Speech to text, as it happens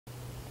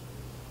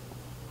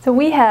So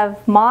we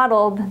have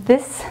modeled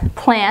this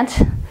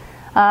plant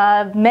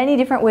many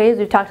different ways.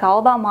 We've talked all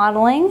about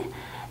modeling,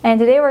 and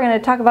today we're going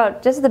to talk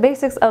about just the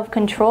basics of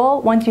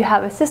control once you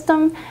have a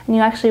system and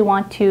you actually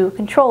want to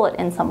control it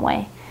in some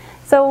way.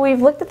 So we've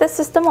looked at this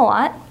system a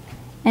lot,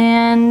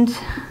 and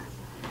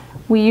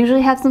we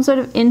usually have some sort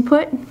of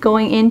input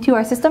going into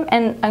our system,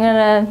 and I'm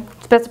going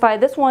to specify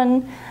this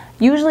one.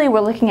 Usually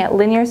we're looking at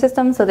linear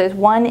systems, so there's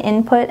one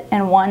input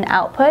and one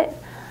output.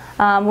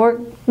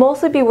 We'll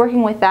mostly be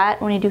working with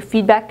that when you do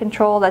feedback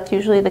control. That's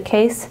usually the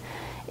case.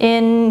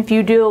 If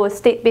you deal with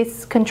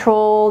state-based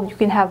control, you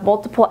can have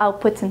multiple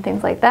outputs and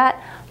things like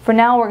that. For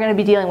now, we're going to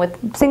be dealing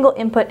with single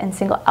input and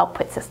single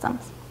output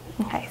systems.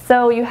 Okay,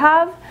 so you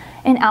have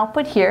an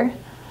output here.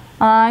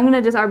 I'm going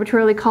to just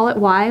arbitrarily call it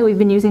Y. We've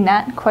been using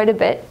that quite a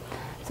bit.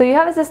 So you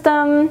have a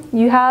system,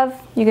 you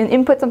can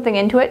input something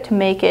into it to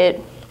make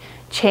it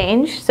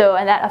change,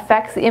 and that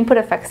affects, the input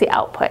affects the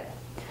output.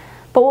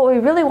 But what we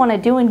really want to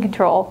do in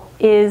control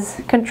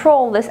is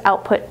control this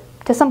output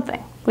to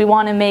something. We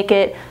want to make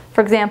it,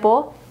 for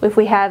example, if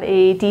we have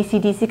a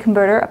DC-DC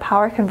converter, a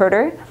power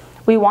converter,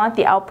 we want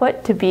the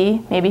output to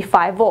be maybe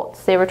 5 volts.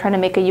 Say we're trying to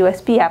make a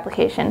USB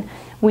application.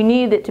 We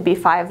need it to be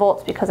 5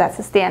 volts because that's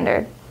the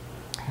standard.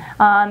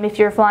 If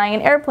you're flying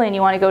an airplane,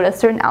 you want to go to a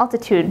certain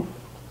altitude.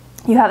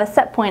 You have a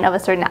set point of a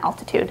certain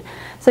altitude.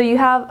 So you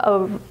have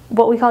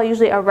what we call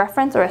usually a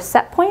reference or a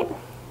set point,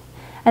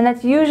 and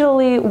that's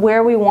usually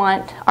where we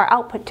want our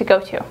output to go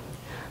to.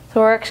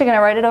 So we're actually going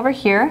to write it over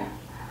here.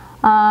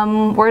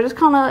 We're just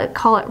going to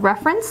call it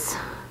reference.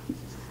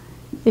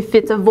 If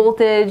it's a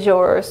voltage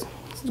or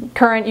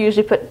current, you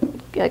usually put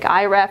like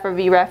IREF or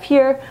VREF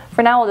here.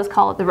 For now, we'll just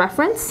call it the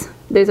reference.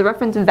 There's a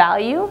reference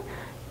value,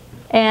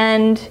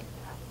 and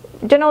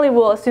generally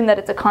we'll assume that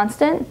it's a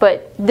constant,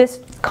 but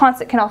this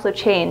constant can also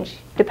change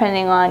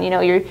depending on,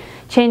 you're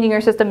changing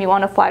your system, you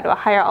want to fly to a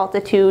higher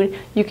altitude,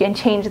 you can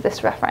change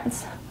this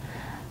reference.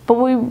 But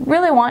what we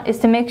really want is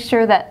to make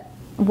sure that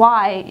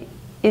Y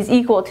is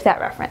equal to that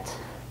reference.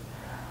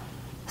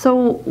 So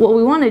what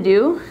we want to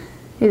do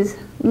is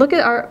look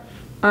at our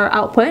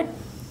output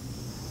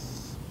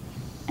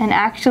and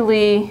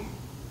actually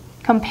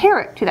compare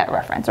it to that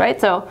reference,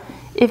 right? So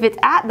if it's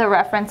at the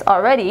reference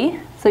already,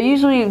 so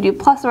usually you do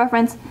plus the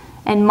reference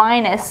and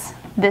minus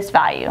this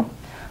value.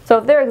 So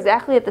if they're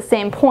exactly at the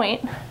same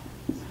point,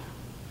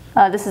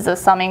 this is a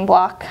summing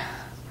block.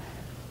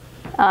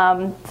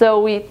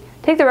 So we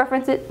take the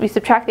reference, we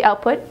subtract the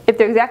output. If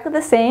they're exactly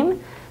the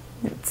same,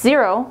 it's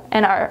 0,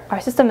 and our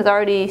system is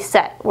already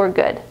set, we're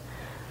good.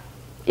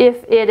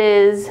 If it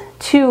is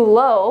too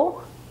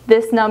low,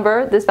 this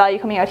number, this value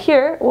coming out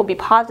here, will be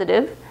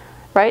positive,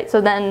 right?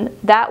 So then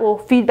that will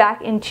feed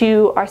back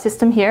into our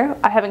system here.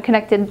 I haven't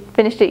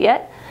finished it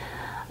yet,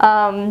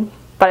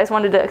 but I just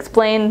wanted to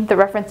explain the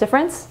reference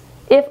difference.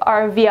 If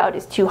our Vout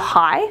is too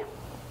high,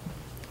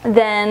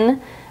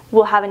 then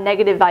we'll have a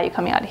negative value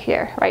coming out of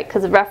here, right?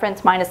 Because the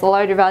reference minus the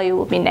larger value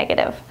will be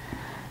negative.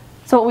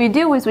 So what we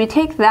do is we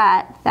take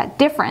that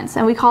difference,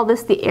 and we call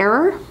this the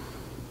error.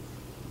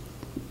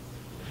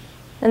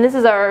 And this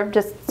is our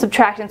just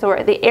subtraction, so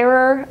we're the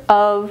error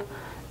of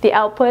the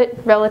output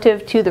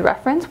relative to the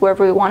reference,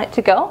 wherever we want it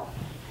to go.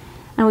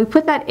 And we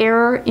put that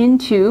error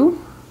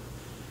into,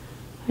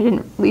 I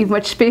didn't leave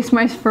much space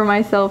for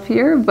myself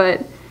here,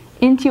 but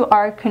into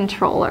our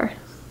controller.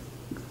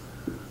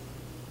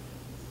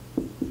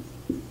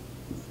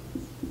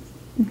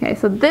 Okay,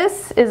 so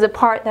this is a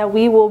part that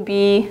we will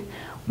be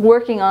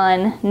working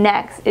on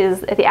next,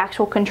 is the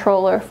actual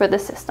controller for the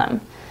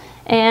system.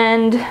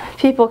 And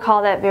people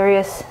call that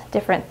various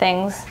different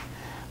things.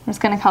 I'm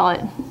just going to call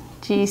it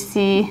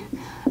GC.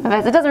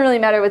 It doesn't really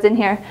matter what's in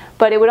here,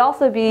 but it would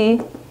also be,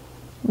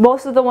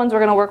 most of the ones we're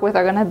going to work with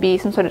are going to be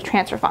some sort of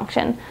transfer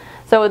function.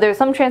 So there's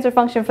some transfer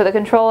function for the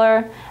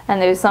controller,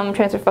 and there's some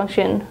transfer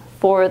function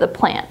for the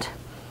plant.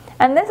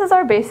 And this is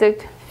our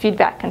basic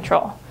feedback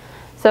control.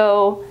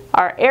 So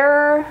our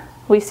error,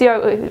 we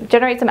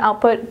generate some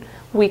output,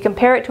 we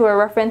compare it to a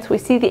reference, we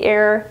see the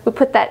error, we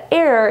put that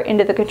error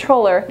into the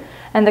controller,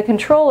 and the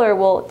controller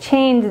will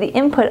change the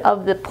input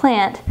of the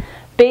plant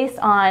based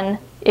on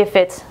if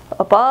it's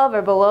above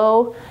or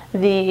below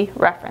the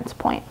reference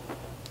point.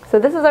 So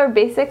this is our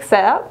basic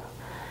setup,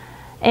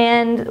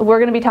 and we're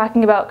going to be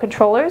talking about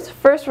controllers.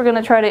 First, we're going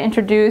to try to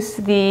introduce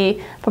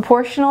the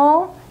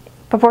proportional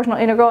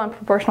integral, and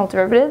proportional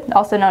derivative,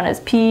 also known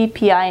as P,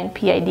 PI, and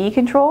PID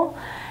control.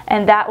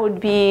 And that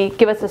would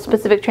give us a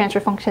specific transfer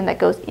function that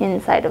goes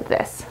inside of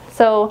this.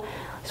 So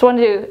just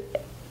wanted to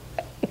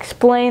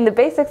explain the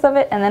basics of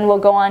it, and then we'll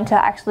go on to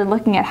actually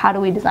looking at how do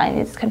we design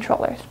these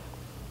controllers.